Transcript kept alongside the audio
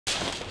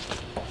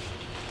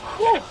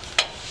Whew.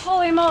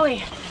 Holy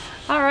moly.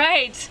 All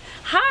right.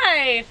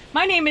 Hi,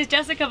 my name is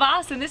Jessica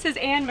Voss and this is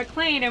Ann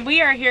McLean, and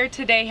we are here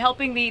today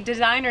helping the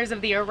designers of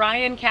the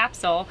Orion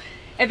capsule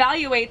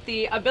evaluate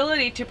the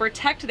ability to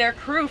protect their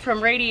crew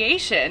from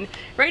radiation.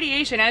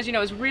 Radiation, as you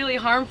know, is really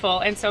harmful,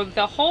 and so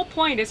the whole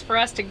point is for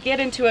us to get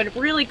into a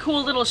really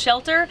cool little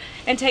shelter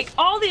and take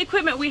all the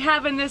equipment we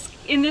have in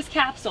this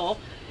capsule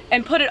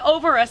and put it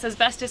over us as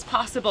best as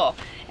possible.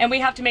 And we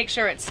have to make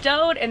sure it's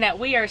stowed and that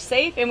we are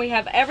safe and we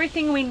have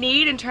everything we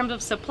need in terms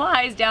of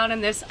supplies down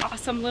in this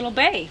awesome little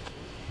bay.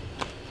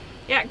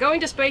 Yeah, going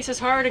to space is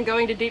hard and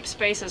going to deep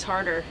space is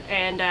harder.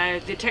 And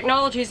the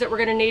technologies that we're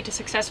going to need to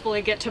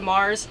successfully get to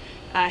Mars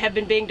have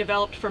been being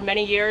developed for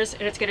many years,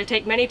 and it's going to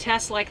take many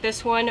tests like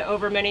this one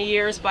over many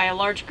years by a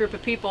large group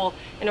of people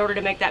in order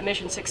to make that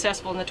mission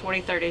successful in the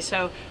 2030s.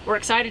 So we're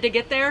excited to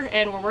get there,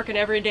 and we're working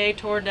every day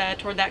toward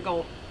that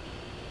goal.